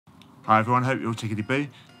Hi everyone, hope you're all tickety-boo.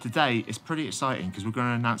 Today is pretty exciting because we're going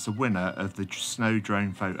to announce the winner of the snow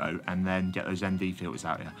drone photo and then get those ND filters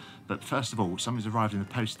out here. But first of all, something's arrived in the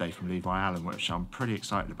post today from Levi Allen, which I'm pretty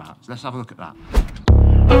excited about. So let's have a look at that.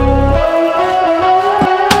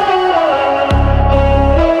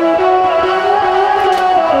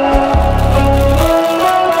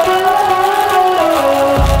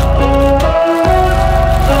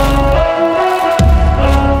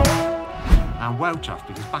 Well chuffed,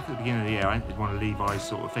 because back at the beginning of the year I entered one of Levi's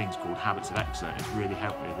sort of things called Habits of Excellence. It's really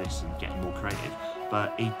helped me with this and getting more creative.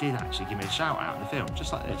 But he did actually give me a shout out in the film,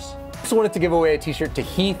 just like this. Just wanted to give away a t-shirt to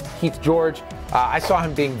Hieth George. I saw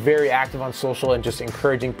him being very active on social and just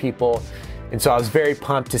encouraging people. And so I was very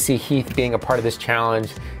pumped to see Hieth being a part of this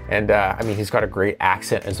challenge. And I mean, he's got a great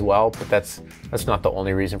accent as well, but that's not the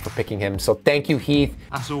only reason for picking him. So thank you, Hieth.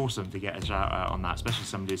 That's awesome to get a shout out on that, especially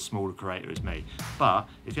somebody as small a creator as me. But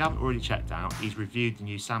if you haven't already checked out, he's reviewed the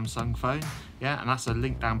new Samsung phone. Yeah, and that's a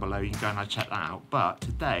link down below. You can go and check that out. But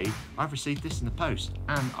today I've received this in the post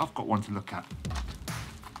and I've got one to look at.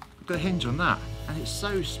 I've got a hinge on that and it's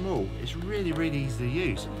so small. It's really, really easy to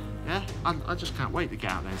use. Yeah, I just can't wait to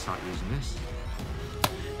get out there and start using this.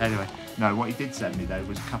 Anyway, no, what he did send me though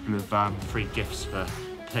was a couple of free gifts for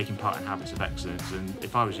taking part in Habits of Excellence, and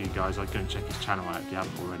if I was you guys, I'd go and check his channel out if you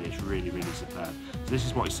haven't already. It's really, really superb. So this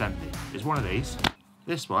is what he sent me. It's one of these,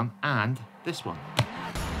 this one, and this one.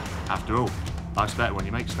 After all, life's better when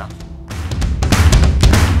you make stuff.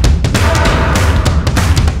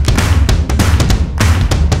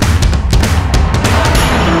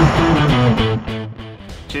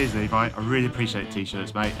 Cheers Levi, I really appreciate the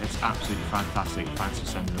t-shirts mate, it's absolutely fantastic, thanks for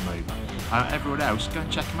sending them over. Everyone else, go and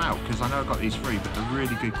check them out because I know I got these free, but they're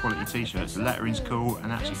really good quality t-shirts, the lettering's cool and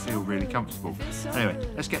actually feel really comfortable. Anyway,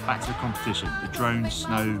 let's get back to the competition, the drone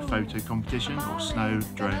snow photo competition or snow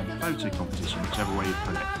drone photo competition, whichever way you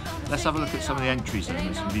put it. Let's have a look at some of the entries then.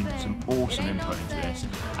 There's been some awesome input into this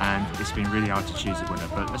and it's been really hard to choose a winner,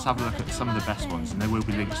 but let's have a look at some of the best ones and there will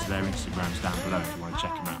be links to their Instagrams down below if you want to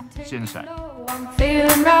check them out. See you in a sec. I'm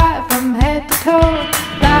feeling right from head to toe.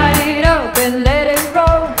 Light it up and let it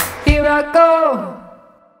roll. Here I go.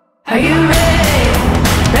 Are you ready?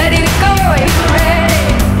 Ready to go? Are you ready?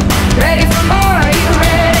 Ready for more? Are you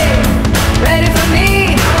ready? Ready for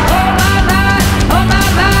me? Oh my,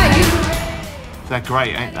 you ready? They're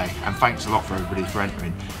great, ain't they? And thanks a lot for everybody for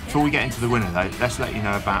entering. Before we get into the winner though, let's let you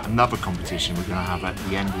know about another competition we're going to have at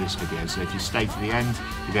the end of this video. So if you stay to the end,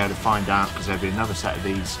 you'll be able to find out because there'll be another set of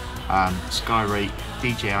these Skyrate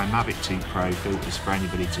DJI MAVIC 2 Pro filters for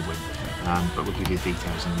anybody to win. But we'll give you the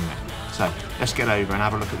details in a minute. So let's get over and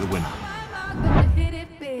have a look at the winner. I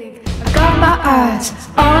got my eyes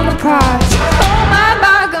on the prize. Oh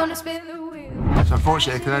my, gonna spin the wheel. So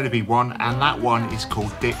unfortunately there can only be one, and that one is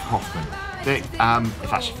called Dick Hoffman. Dick, if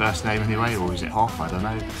that's your first name anyway, or is it Hoff, I don't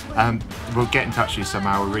know. We'll get in touch with you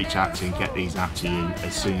somehow, we'll reach out to you and get these out to you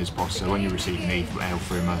as soon as possible. So when you receive an email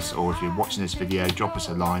from us, or if you're watching this video, drop us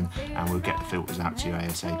a line and we'll get the filters out to you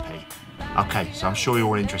ASAP. Okay, so I'm sure you're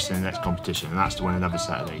all interested in the next competition, and that's to win another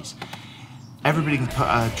set of these. Everybody can put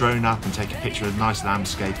a drone up and take a picture of a nice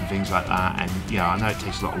landscape and things like that, and you know, I know it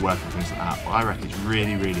takes a lot of work and things like that, but I reckon it's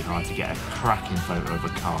really, really hard to get a cracking photo of a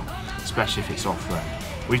car, especially if it's off-road.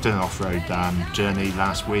 We've done an off-road journey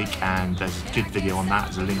last week and there's a good video on that,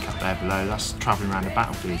 there's a link up there below. That's travelling around the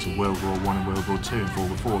battlefields of World War I and World War II and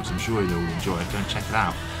 4x4, so I'm sure you'll enjoy it, go and check it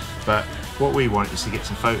out. But what we want is to get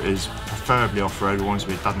some photos, preferably off-road ones,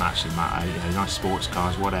 but it doesn't actually matter, you know, nice sports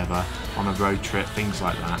cars, whatever, on a road trip, things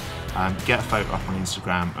like that. Get a photo up on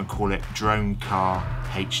Instagram and call it Drone Car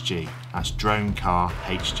HG. That's Drone Car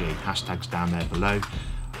HG, hashtags down there below.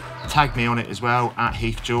 Tag me on it as well, at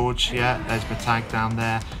Hieth George, yeah, there's my tag down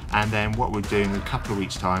there. And then what we'll do in a couple of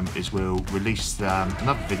weeks' time is we'll release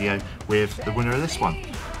another video with the winner of this one.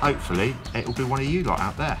 Hopefully, it'll be one of you lot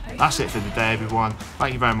out there. That's it for the day, everyone.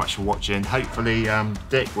 Thank you very much for watching. Hopefully,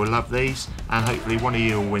 Dick will love these, and hopefully one of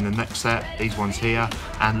you will win the next set, these ones here.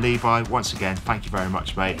 And Levi, once again, thank you very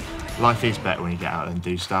much, mate. Life is better when you get out and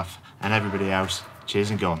do stuff. And everybody else,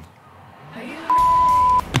 cheers and gone.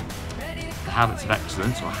 Habits of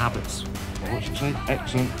Excellence, or Habits, what should I say?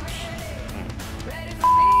 Excellence.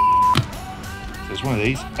 So it's one of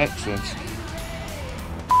these, Excellence.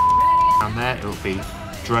 Down there it'll be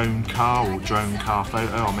drone car or drone car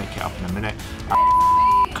photo, I'll make it up in a minute.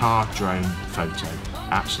 Car drone photo.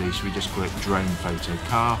 Actually, should we just call it drone photo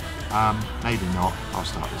car? Maybe not, I'll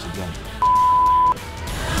start this again.